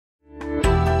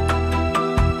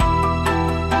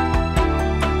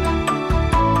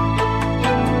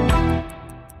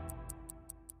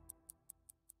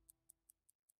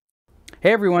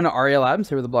Hey everyone, Ariel Adams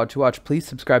here with aBlogtoWatch. Please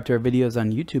subscribe to our videos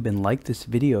on YouTube and like this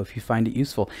video if you find it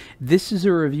useful. This is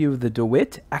a review of the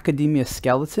DeWitt Academia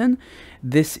Skeleton.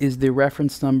 This is the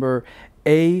reference number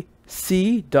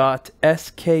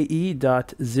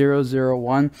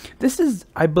AC.SKE.001. This is,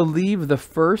 I believe, the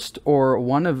first or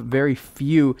one of very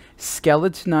few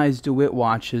skeletonized DeWitt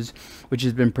watches which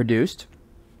has been produced.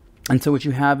 And so what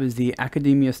you have is the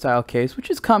Academia style case, which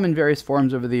has come in various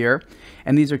forms over the year.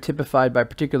 And these are typified by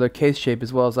particular case shape,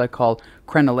 as well as I call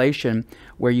crenellation,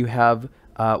 where you have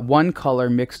one color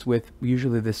mixed with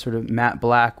usually this sort of matte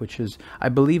black, which is, I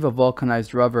believe, a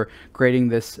vulcanized rubber, creating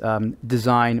this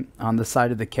design on the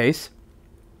side of the case.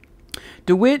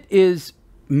 DeWitt is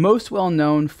most well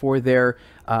known for their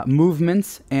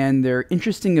movements and their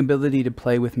interesting ability to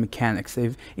play with mechanics.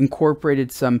 They've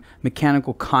incorporated some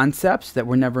mechanical concepts that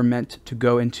were never meant to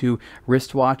go into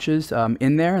wristwatches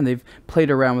in there, and they've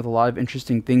played around with a lot of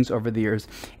interesting things over the years.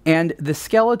 And the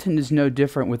skeleton is no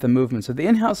different with the movement. So the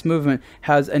in-house movement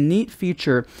has a neat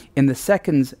feature in the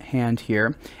seconds hand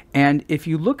here, and if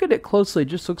you look at it closely, it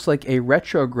just looks like a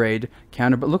retrograde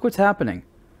counter, but look what's happening.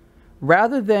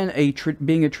 Rather than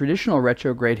being a traditional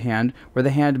retrograde hand where the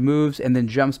hand moves and then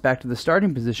jumps back to the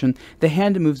starting position, the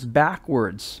hand moves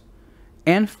backwards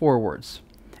and forwards.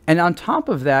 And on top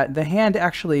of that, the hand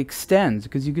actually extends,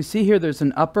 because you can see here there's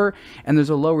an upper and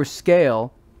there's a lower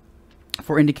scale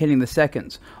for indicating the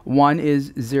seconds. One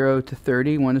is 0 to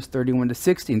 30, one is 31 to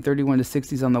 60, and 31 to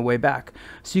 60 is on the way back.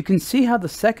 So you can see how the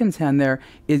seconds hand there,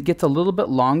 it gets a little bit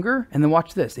longer, and then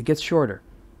watch this, it gets shorter.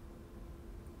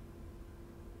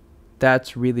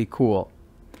 That's really cool.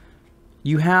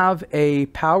 You have a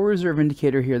power reserve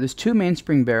indicator here. There's two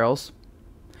mainspring barrels,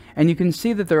 and you can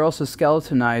see that they're also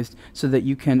skeletonized so that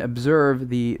you can observe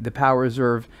the power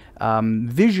reserve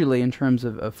visually in terms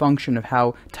of a function of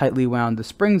how tightly wound the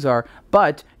springs are.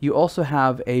 But you also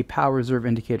have a power reserve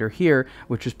indicator here,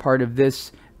 which is part of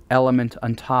this element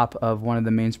on top of one of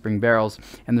the mainspring barrels,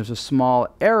 and there's a small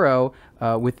arrow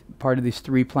with part of these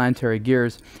three planetary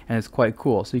gears, and it's quite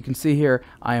cool. So you can see here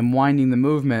I am winding the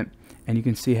movement, and you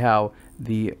can see how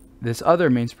this other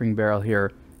mainspring barrel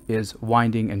here is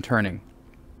winding and turning.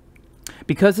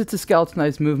 Because it's a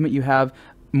skeletonized movement, you have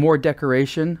more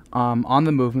decoration on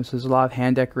the movement, so there's a lot of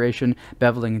hand decoration,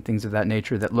 beveling, and things of that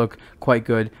nature that look quite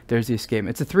good. There's the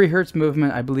escapement. It's a 3 Hertz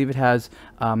movement. I believe it has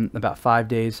about 5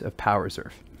 days of power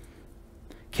reserve.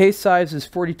 Case size is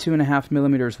 42.5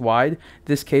 millimeters wide.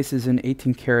 This case is in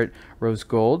 18 karat rose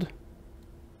gold.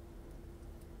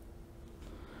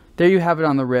 There you have it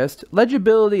on the wrist.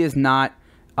 Legibility is not,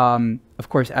 of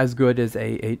course, as good as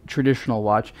a traditional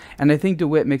watch. And I think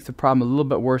DeWitt makes the problem a little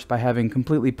bit worse by having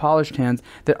completely polished hands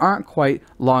that aren't quite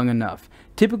long enough.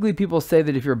 Typically, people say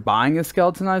that if you're buying a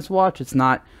skeletonized watch, it's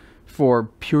not for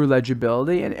pure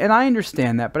legibility, and I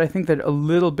understand that, but I think that a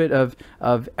little bit of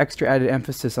extra added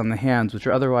emphasis on the hands, which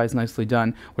are otherwise nicely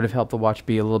done, would have helped the watch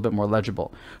be a little bit more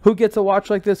legible. Who gets a watch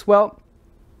like this? Well,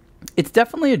 it's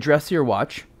definitely a dressier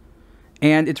watch,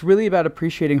 and it's really about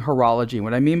appreciating horology.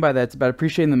 What I mean by that, it's about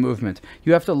appreciating the movement.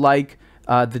 You have to like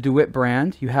the DeWitt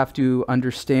brand. You have to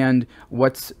understand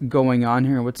what's going on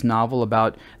here and what's novel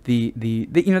about the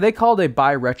you know, they call it a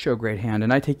bi-retrograde hand,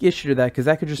 and I take issue to that because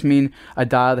that could just mean a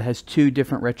dial that has 2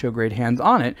 different retrograde hands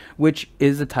on it, which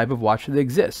is a type of watch that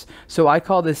exists. So I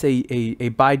call this a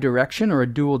bi-direction or a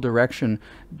dual direction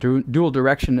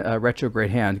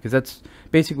retrograde hand, because that's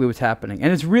basically what's happening.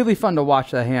 And it's really fun to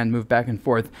watch that hand move back and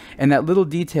forth, and that little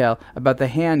detail about the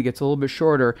hand gets a little bit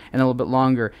shorter and a little bit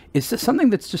longer is just something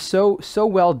that's just so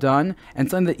well done,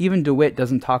 and something that even DeWitt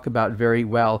doesn't talk about very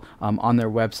well on their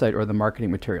website or the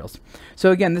marketing materials. So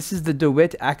again, this is the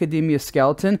DeWitt Academia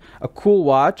Skeleton, a cool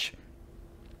watch.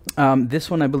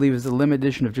 This one, I believe, is a limited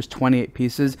edition of just 28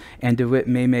 pieces, and DeWitt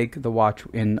may make the watch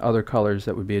in other colors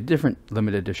that would be a different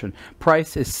limited edition.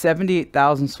 Price is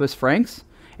 78,000 Swiss francs,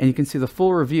 and you can see the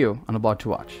full review on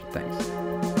aBlogtoWatch. Thanks.